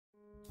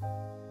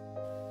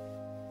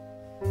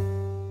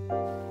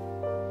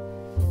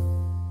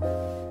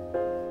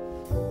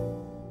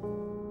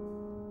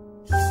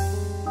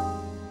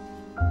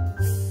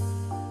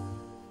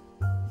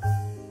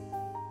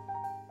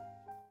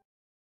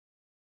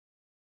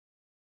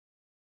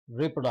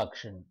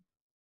Reproduction.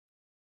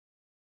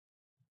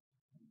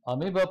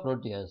 Amoeba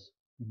proteus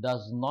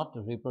does not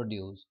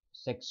reproduce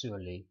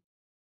sexually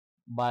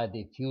by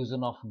the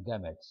fusion of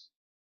gametes.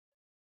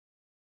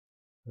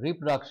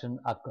 Reproduction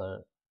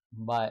occurs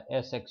by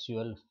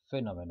asexual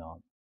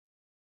phenomenon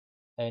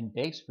and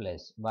takes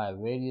place by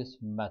various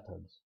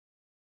methods.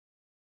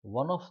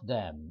 One of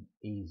them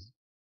is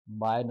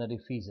binary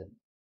fission.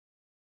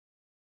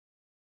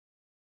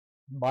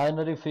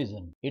 Binary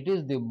fission. It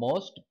is the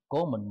most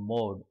common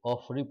mode of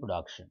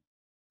reproduction.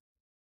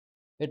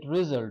 It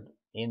results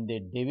in the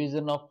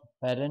division of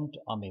parent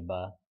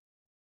amoeba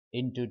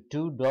into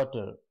two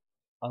daughter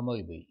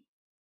amoebae.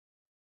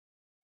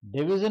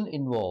 Division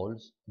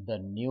involves the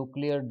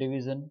nuclear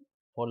division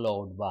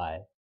followed by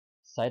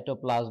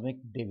cytoplasmic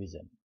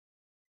division.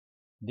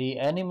 The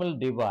animal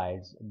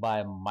divides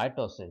by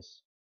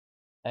mitosis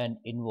and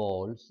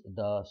involves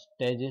the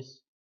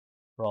stages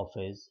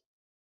prophase,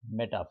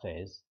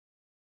 metaphase,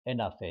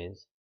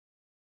 anaphase,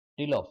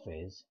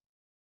 telophase,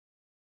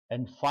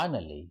 and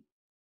finally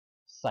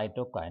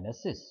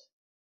cytokinesis.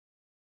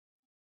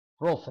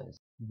 Prophase.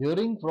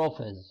 During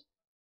prophase,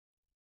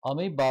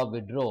 amoeba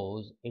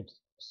withdraws its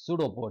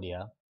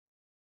pseudopodia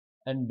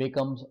and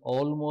becomes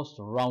almost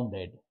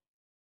rounded.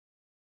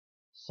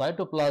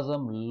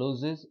 Cytoplasm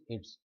loses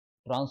its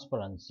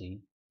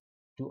transparency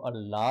to a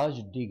large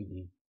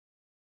degree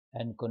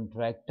and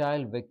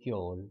contractile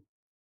vacuole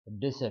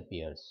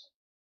disappears.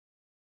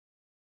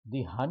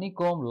 The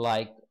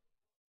honeycomb-like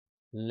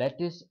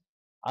lattice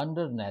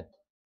underneath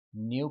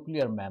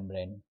nuclear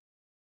membrane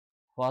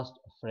first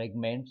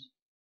fragments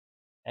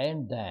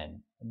and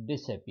then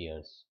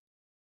disappears.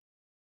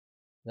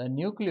 The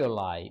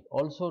nucleoli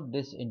also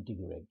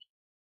disintegrate.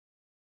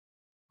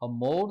 A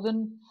more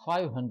than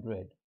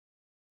 500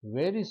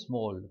 very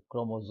small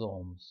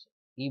chromosomes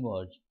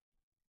emerge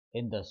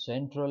in the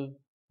central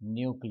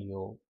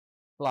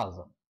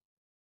nucleoplasm.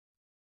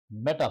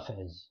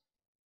 Metaphase.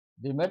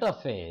 The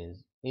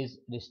metaphase is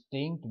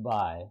distinct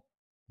by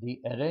the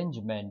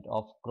arrangement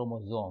of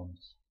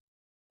chromosomes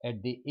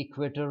at the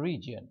equator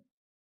region.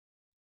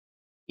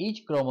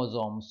 Each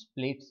chromosome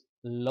splits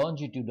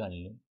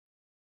longitudinally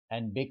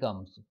and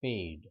becomes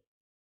paired.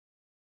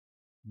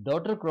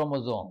 Daughter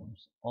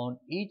chromosomes on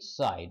each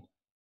side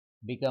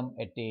become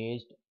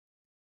attached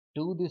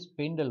to the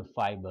spindle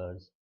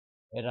fibers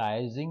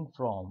arising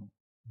from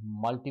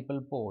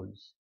multiple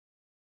poles,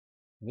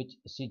 which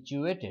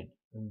situated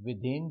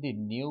within the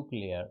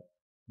nuclear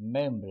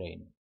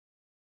membrane.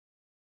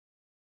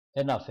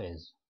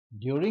 Anaphase.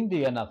 During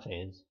the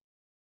anaphase,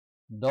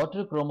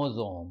 daughter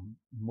chromosome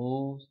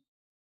moves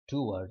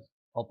towards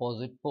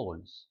opposite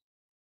poles,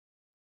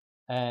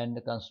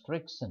 and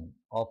constriction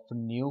of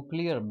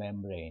nuclear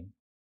membrane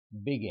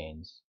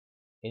begins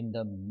in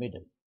the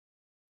middle.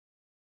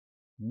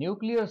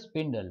 Nuclear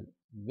spindle,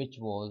 which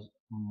was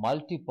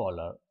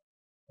multipolar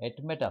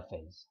at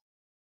metaphase,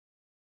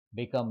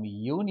 become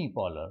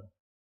unipolar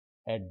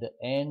at the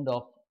end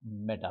of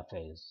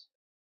metaphase.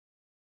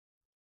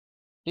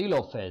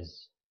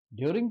 Telophase.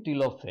 During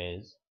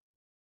telophase,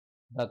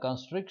 the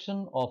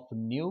constriction of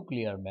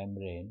nuclear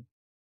membrane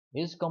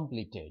is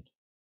completed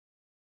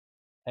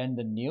and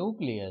the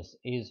nucleus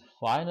is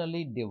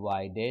finally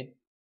divided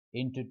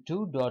into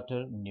two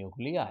daughter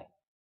nuclei.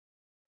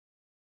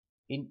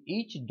 In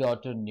each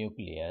daughter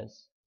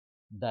nucleus,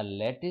 the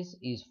lattice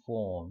is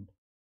formed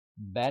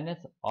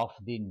beneath of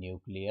the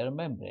nuclear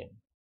membrane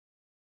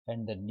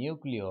and the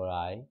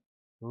nuclei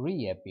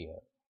reappear.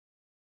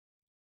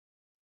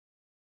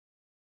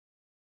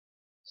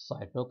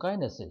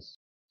 Cytokinesis.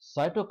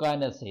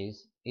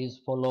 Cytokinesis is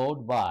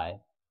followed by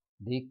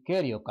the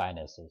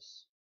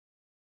karyokinesis.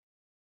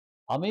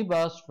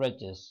 Amoeba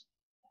stretches